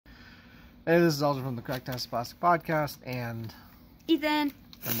Hey, this is Alden from the Captivz Plastic Podcast, and Ethan.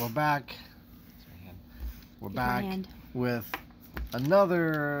 And we're back. We're back with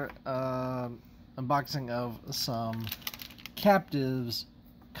another unboxing of some Captivz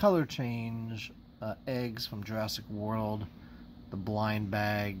color change eggs from Jurassic World. The blind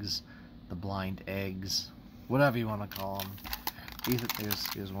bags, the blind eggs, whatever you want to call them. Ethan,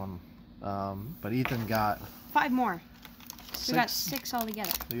 here's one. But Ethan got 5 more. Six. We got 6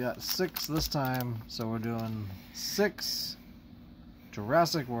 altogether. We got 6 this time, so we're doing 6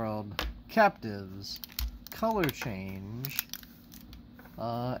 Jurassic World Captivz color change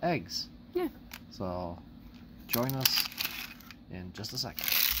eggs. Yeah. So join us in just a second.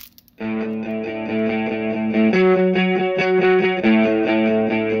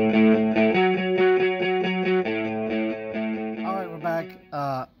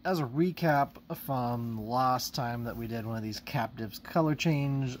 As a recap from last time that we did one of these Captivz color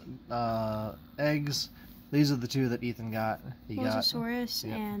change eggs, these are the 2 that Ethan got. He Mosasaurus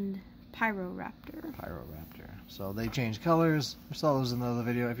and Pyroraptor. So they changed colors. We saw those in the other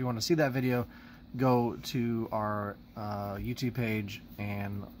video. If you want to see that video, go to our YouTube page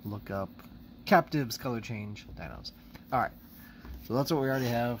and look up Captivz color change Dinos. Alright, so that's what we already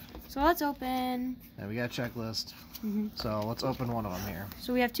have. So let's open. And we got a checklist. So let's open one of them here.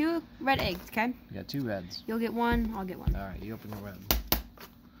 So we have 2 red eggs, okay? We got 2 reds. You'll get 1, I'll get 1. Alright, you open the red.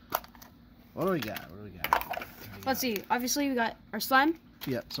 What do we got? Let's see. Obviously, we got our slime.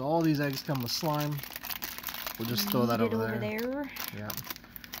 Yep, so all these eggs come with slime. We'll just throw that over there. Yeah.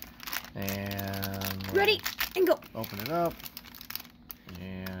 And we'll ready and go. Open it up.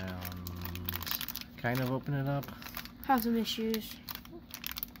 And kind of open it up. Have some issues.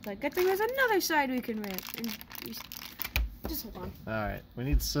 But good thing there's another side we can rip. And just hold on. Alright, we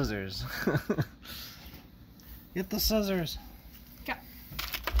need scissors. Get the scissors. Okay.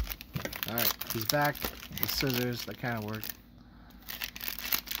 Alright, he's back with scissors. That kind of work.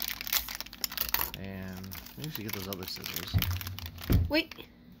 And maybe we should get those other scissors. Wait.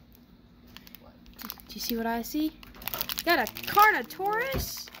 Do you see what I see? Got a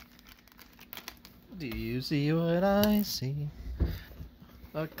Carnotaurus. Do you see what I see?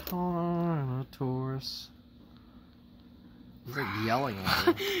 A Carnotaurus. He's like yelling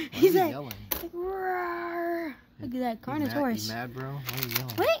over there. He's like yelling? Roar. Look at that Carnotaurus. You mad, bro? Why are you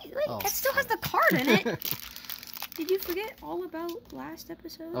yelling? Wait, it still has the card in it. Did you forget all about last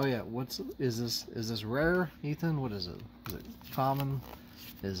episode? Oh yeah, is this rare, Ethan? What is it? Is it common?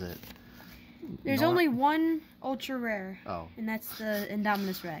 Is it? There's only one ultra rare. Oh. And that's the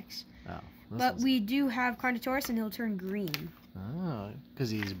Indominus Rex. Oh. But we do have Carnotaurus, and he'll turn green. Oh, because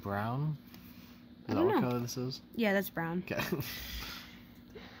he's brown? Is that what color this is? Yeah, that's brown. Okay.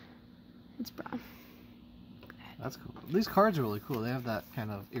 It's brown. That's cool. These cards are really cool. They have that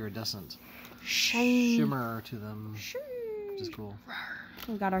kind of iridescent shimmer to them, which is cool.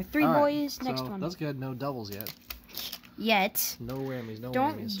 We got our 3 boys. Next one. That's good. No doubles yet. No whammies. No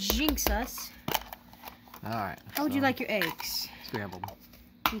Don't whammies. jinx us. Alright. How would you like your eggs? Scrambled.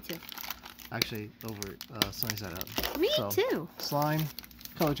 Me too. Actually, over sunny side up. Me too. Slime,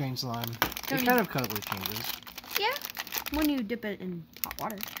 color change slime. It kind of color changes. Yeah, when you dip it in hot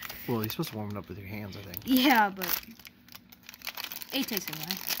water. Well, you're supposed to warm it up with your hands, I think. Yeah, but it tastes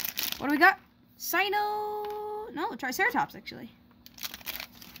anyway. What do we got? Triceratops, actually.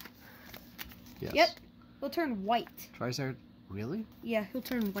 Yes. Yep. He'll turn white. Triceratops? Really? Yeah, he'll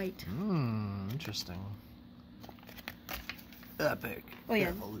turn white. Interesting. Epic. Oh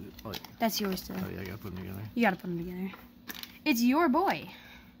yeah. Oh, yeah. That's yours too. Oh yeah, I gotta put them together. You gotta put them together. It's your boy.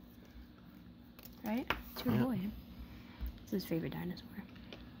 Right? It's your boy. It's his favorite dinosaur.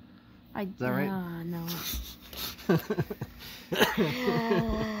 Is that right? No.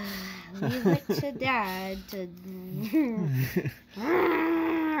 Leave it to Dad to...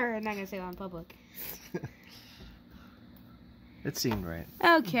 I'm not gonna say that in public. It seemed right.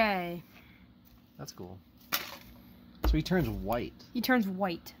 Okay. That's cool. So he turns white. He turns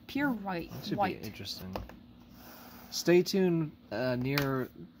white. Pure white. That should be interesting. Stay tuned after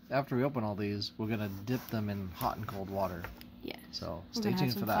we open all these. We're going to dip them in hot and cold water. Yeah. So stay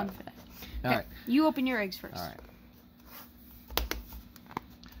tuned for that. All right. You open your eggs first. All right.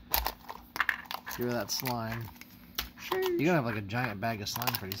 Give her that slime. Sure. You're going to have like a giant bag of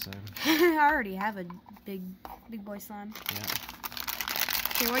slime pretty soon. I already have a big boy slime. Yeah.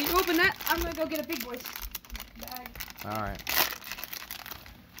 Okay, while you open that, I'm going to go get a big boy bag. Alright.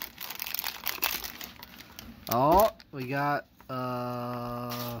 Oh, we got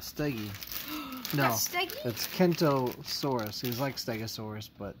Steggy. No, it's Kentosaurus. He's like Stegosaurus,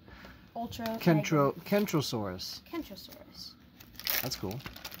 but Ultra. Kentrosaurus. Kentrosaurus. That's cool.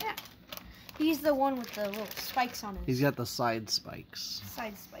 Yeah. He's the one with the little spikes on his. He's got the side spikes.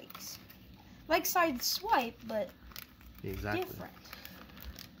 Side spikes. Like side swipe, but Exactly. different.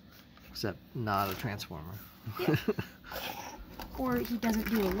 Except not a transformer. Yeah. Or he doesn't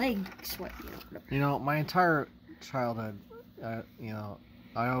do a leg swipe. You know, my entire childhood, you know,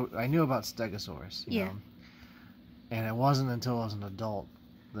 I knew about Stegosaurus. You know? And it wasn't until I was an adult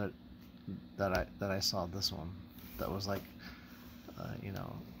that I saw this one. That was like, you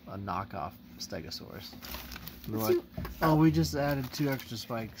know, a knockoff Stegosaurus. They're like, oh, we just added 2 extra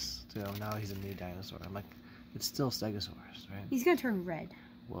spikes to him. Now he's a new dinosaur. I'm like, it's still Stegosaurus, right? He's gonna turn red.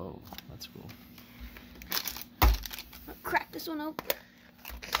 Whoa, that's cool. I'll crack this one open.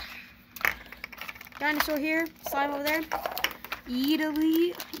 Dinosaur here, slime over there.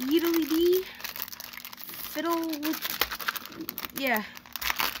 Eatily bee. Fiddle with, yeah.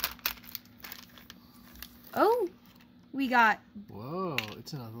 Oh, we got. Whoa,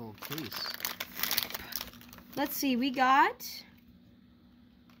 it's in a little case. Let's see, we got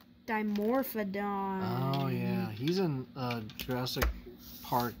Dimorphodon. Oh yeah, he's in Jurassic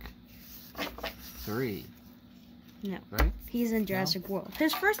Park 3. No. Right? He's in Jurassic World.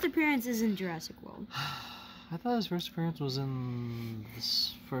 His first appearance is in Jurassic World. I thought his first appearance was in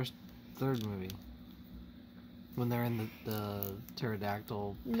this third movie. When they're in the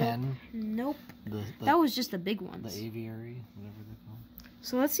pterodactyl pen. Nope. That was just the big ones. The aviary, whatever they're called.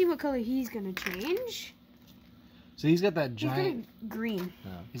 So let's see what color he's gonna change. So he's got that giant. He's gonna green.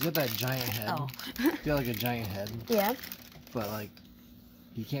 No, he's got that giant head. Oh. He's got like a giant head. Yeah. But like,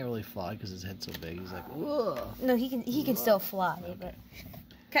 he can't really fly because his head's so big. He's like, whoa. No, he can still fly. Okay. But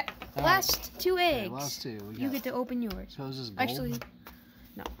okay. Last 2 eggs. Okay, last 2. You get to open yours. So is this gold? Actually,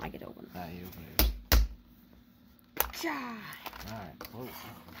 no, I get to open. Ah, you open yours. Alright, whoa.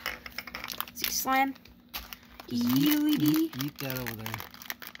 See, slime. Eat that over there.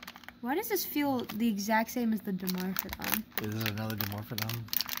 Why does this feel the exact same as the Dimorphodon? Is it another Dimorphodon?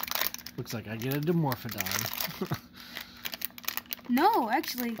 Looks like I get a Dimorphodon. No,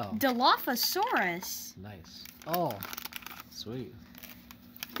 actually, Oh. Dilophosaurus. Nice. Oh, sweet.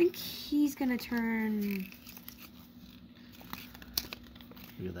 I think he's gonna turn.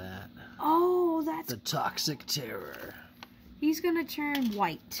 Look at that. Oh, that's. The Toxic Terror. He's gonna turn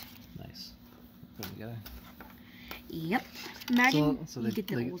white. Nice. Put them together. Yep. Imagine So you they, get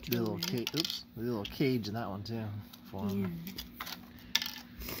the the ultra little rare. cage. Oops, the little cage in that one too. For him.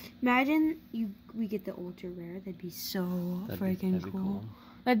 Imagine we get the ultra rare. That'd be so freaking that'd be cool.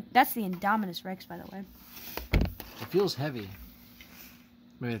 That's the Indominus Rex, by the way. It feels heavy.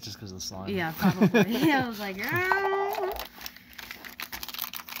 Maybe it's just because of the slime. Yeah, probably. I was like, ah.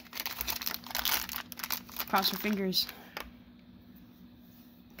 Cross your fingers.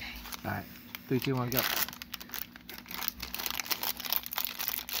 Okay. All right, 3, 2, 1, go.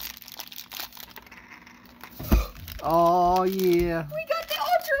 Oh yeah! We got the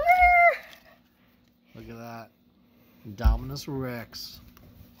ultra rare. Look at that, Indominus Rex.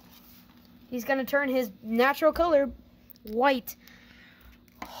 He's gonna turn his natural color white.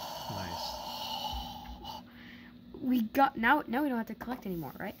 Nice. We got now we don't have to collect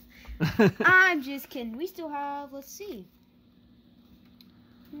anymore, right? I'm just kidding. We still have, let's see.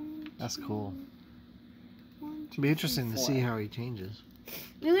 That's cool. It'll be interesting to see how he changes.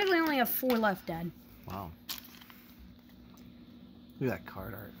 We literally only have 4 left, Dad. Wow. Look at that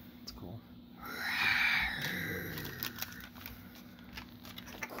card art. It's cool.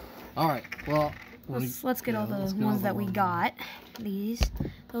 Alright, well... Let's get all the ones that we got.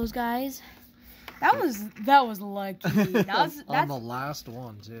 Those guys. That was lucky. That's on the last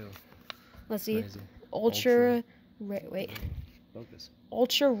one, too. Let's see. Crazy. Ultra rare. Wait. Focus.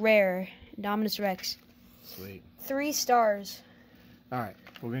 Ultra rare. Indominus Rex. Sweet. 3 stars. Alright,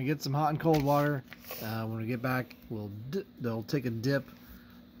 we're going to get some hot and cold water. When we get back, they'll take a dip.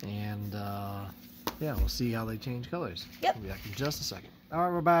 And, yeah, we'll see how they change colors. Yep. We'll be back in just a second.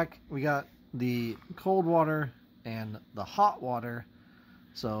 Alright, we're back. We got the cold water and the hot water.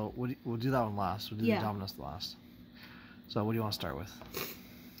 So, we'll do that one last. We'll do the Indominus last. So, what do you want to start with?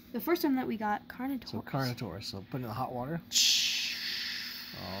 The first one that we got, Carnotaurus. So, Carnotaurus. So, put in the hot water.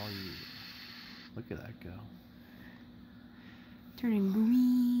 Oh, yeah. Look at that go. Turning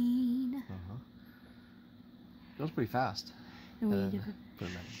green. Goes pretty fast. And we And do. then put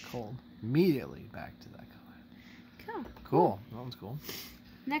them in cold. Immediately back to that color. Cool. Cool. That one's cool.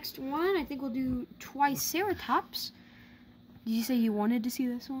 Next one, I think we'll do Triceratops. Did you say you wanted to see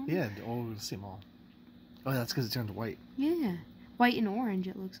this one? Yeah. Oh, we'll see them all. Oh, that's because it turns white. Yeah. White and orange,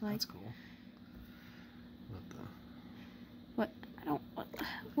 it looks like. That's cool. What? I don't... What?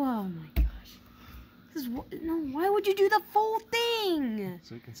 Whoa, my gosh. No, why would you do the full thing?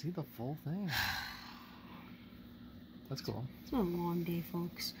 So you can see the full thing. That's cool. It's been a long day,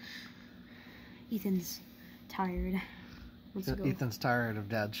 folks. Ethan's tired. Ethan's tired of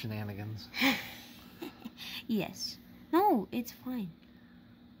Dad's shenanigans. Yes. No, it's fine.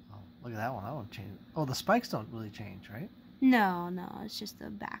 Oh, look at that one. That one changed. Oh, the spikes don't really change, right? No, it's just the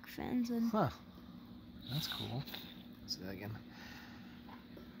back fins. And... Huh. That's cool. Let's see that again.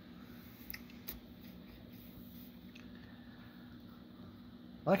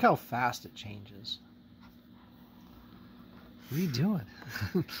 I like how fast it changes. What are you doing?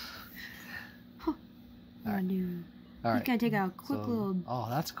 Huh. All right. All right. He's gonna take a quick little. Oh,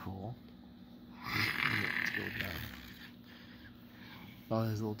 that's cool. Let's go down. Oh,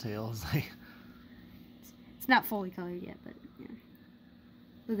 his little tail is like. It's not fully colored yet, but yeah.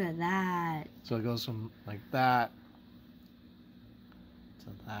 Look at that. So it goes from like that to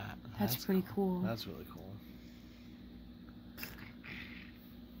that. That's pretty cool. That's really cool.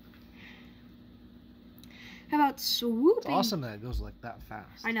 How about swooping? It's awesome that it goes like that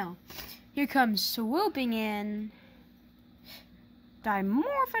fast. I know. Here comes swooping in.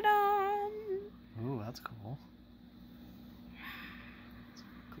 Dimorphodon. Ooh, that's cool.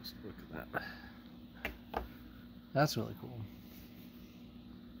 Let's look at that. That's really cool.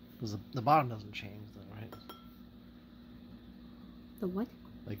 Because the bottom doesn't change though, right? The what?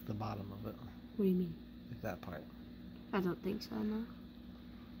 Like the bottom of it. What do you mean? Like that part. I don't think so, no.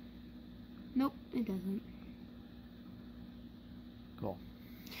 Nope, it doesn't. Cool.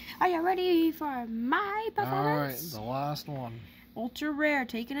 Are you ready for my performance? Alright, the last one. Ultra rare,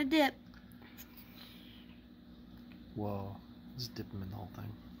 taking a dip. Whoa. Just dip them in the whole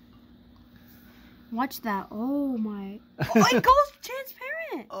thing. Watch that. Oh my. Oh, it goes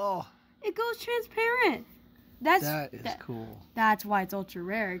transparent. Oh. It goes transparent. That is cool. That's why it's ultra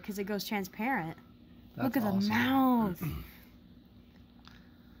rare, because it goes transparent. That's Look at awesome. the mouth.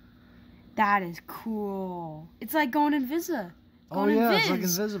 That is cool. It's like going invisa. Oh yeah, it's like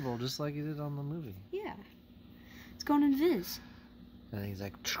invisible, just like he did on the movie. Yeah. It's going invis. And he's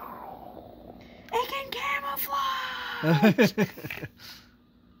like... It can camouflage!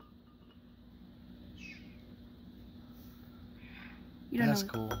 That's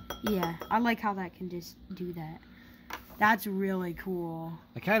cool. Yeah, I like how that can just do that. That's really cool.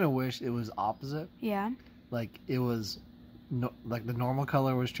 I kind of wish it was opposite. Yeah. Like it was, like the normal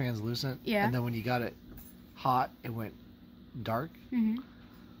color was translucent. Yeah. And then when you got it hot, it went dark. Mhm.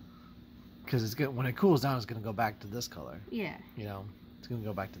 Because it's when it cools down, it's gonna go back to this color. Yeah. You know, it's gonna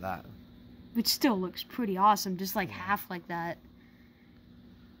go back to that. Which still looks pretty awesome, just like half like that.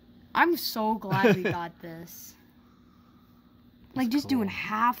 I'm so glad we got this. Like just doing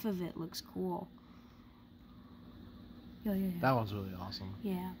half of it looks cool. Yeah. That one's really awesome.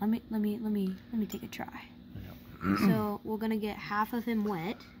 Yeah. Let me take a try. Yeah. So we're gonna get half of him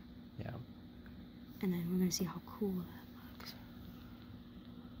wet. Yeah. And then we're gonna see how cool that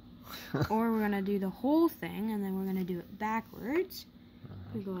looks. Or we're gonna do the whole thing, and then we're gonna do it backwards.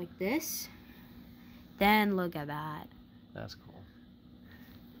 We go like this. Then look at that. That's cool.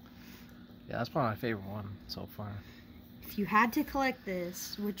 Yeah, that's probably my favorite one so far. If you had to collect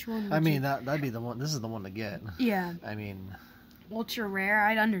this, which one would I mean, that'd be the one. This is the one to get. Yeah. I mean... Ultra rare,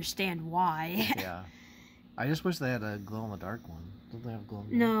 I'd understand why. Yeah. I just wish they had a glow-in-the-dark one. Don't they have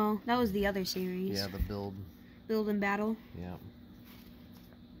glow-in-the-dark? No, that was the other series. Yeah, the build. Build and battle. Yeah.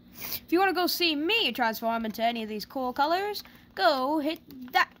 If you want to go see me transform into any of these cool colors, go hit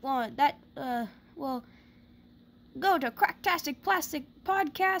that one. Well, go to Cracktastic Plastic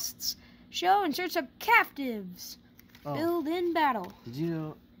Podcasts show and search up Captivz. Oh. Build in battle. Did you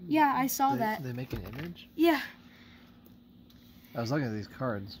know? Yeah, I saw that. They make an image? Yeah. I was looking at these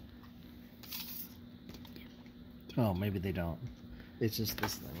cards. Oh, maybe they don't. It's just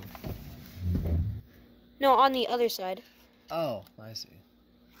this thing. No, on the other side. Oh, I see.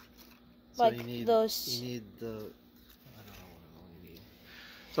 Like so you need, those. You need the... I don't know what you need.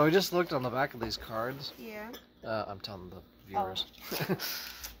 So I just looked on the back of these cards. Yeah. I'm telling the viewers.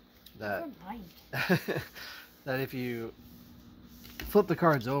 that... Never mind. that if you flip the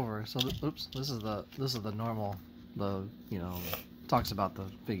cards over, so oops, this is the normal, talks about the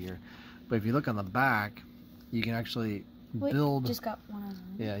figure, but if you look on the back, you can actually build. Just got one of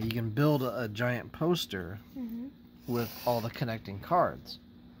them. Yeah, you can build a giant poster with all the connecting cards.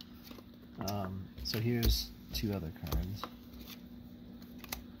 So here's two other cards.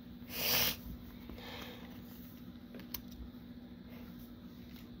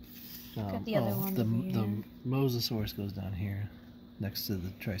 Got the other one the over here. the Mosasaurus goes down here, next to the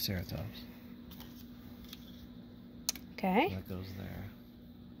Triceratops. Okay. That goes there.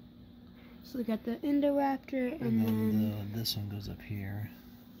 So we got the Indoraptor, and then this one goes up here.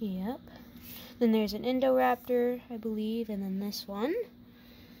 Yep. Then there's an Indoraptor, I believe, and then this one.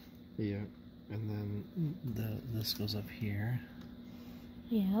 Yeah. And then this goes up here.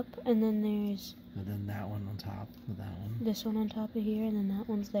 Yep. And then there's. And then that one on top of that one. This one on top of here, and then that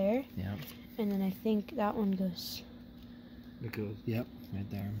one's there. Yep. And then I think that one goes. It goes. Yep. Right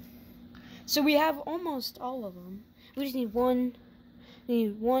there. So we have almost all of them. We just need one. We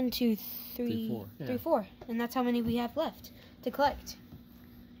need 1, 2, 3, 4. Yeah. 3, 4, and that's how many we have left to collect.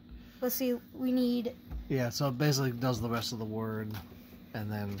 Let's see. We need. Yeah. So it basically does the rest of the word, and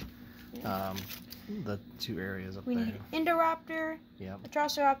then the 2 areas up we there. need Indoraptor, Yep.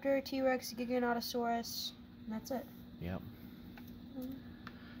 Atrociraptor, T-Rex, Giganotosaurus, and that's it. Yep.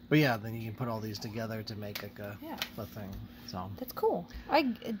 But yeah, then you can put all these together to make like a thing. So that's cool. I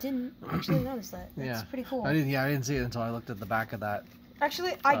didn't actually notice that. That's pretty cool. I didn't see it until I looked at the back of that.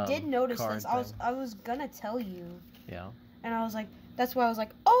 Actually, I did notice this. Thing. I was gonna tell you. Yeah. And I was like, that's why I was like,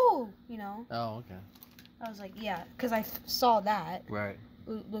 oh, you know. Oh, okay. I was like, yeah, because I saw that. Right.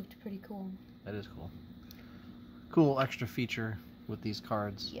 It looked pretty cool. That is cool. Cool extra feature with these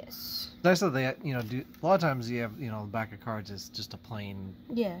cards. Yes. Nice that they, do. A lot of times you have, the back of cards is just a plain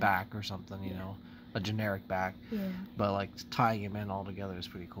back or something, you know, a generic back. Yeah. But like tying them in all together is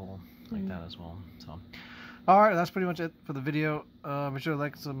pretty cool, like that as well. So, all right, that's pretty much it for the video. Be sure to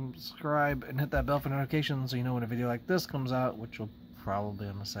like, subscribe, and hit that bell for notifications so you know when a video like this comes out, which will probably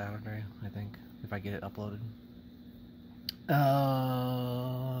on a Saturday, I think, if I get it uploaded.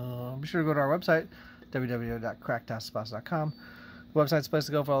 Be sure to go to our website, www.cracktaskspots.com. The website's the place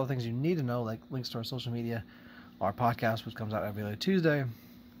to go for all the things you need to know, like links to our social media, our podcast, which comes out every other Tuesday,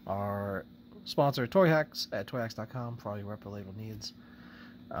 our sponsor, Toy Hacks, at toyhacks.com for all your repro label needs,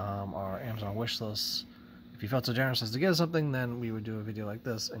 our Amazon wish list. If you felt so generous as to get us something, then we would do a video like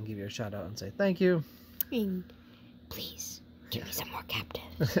this and give you a shout out and say thank you. And please give me some more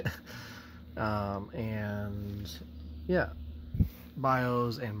Captivz. And yeah,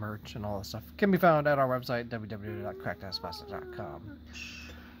 bios and merch and all that stuff can be found at our website, www.cracktaskspots.com.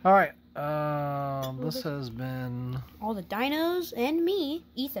 All right, this has been all the dinos and me,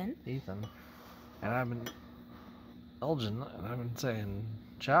 Ethan, and I've been Elgin, and I've been saying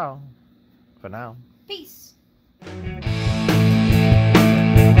ciao for now. Peace.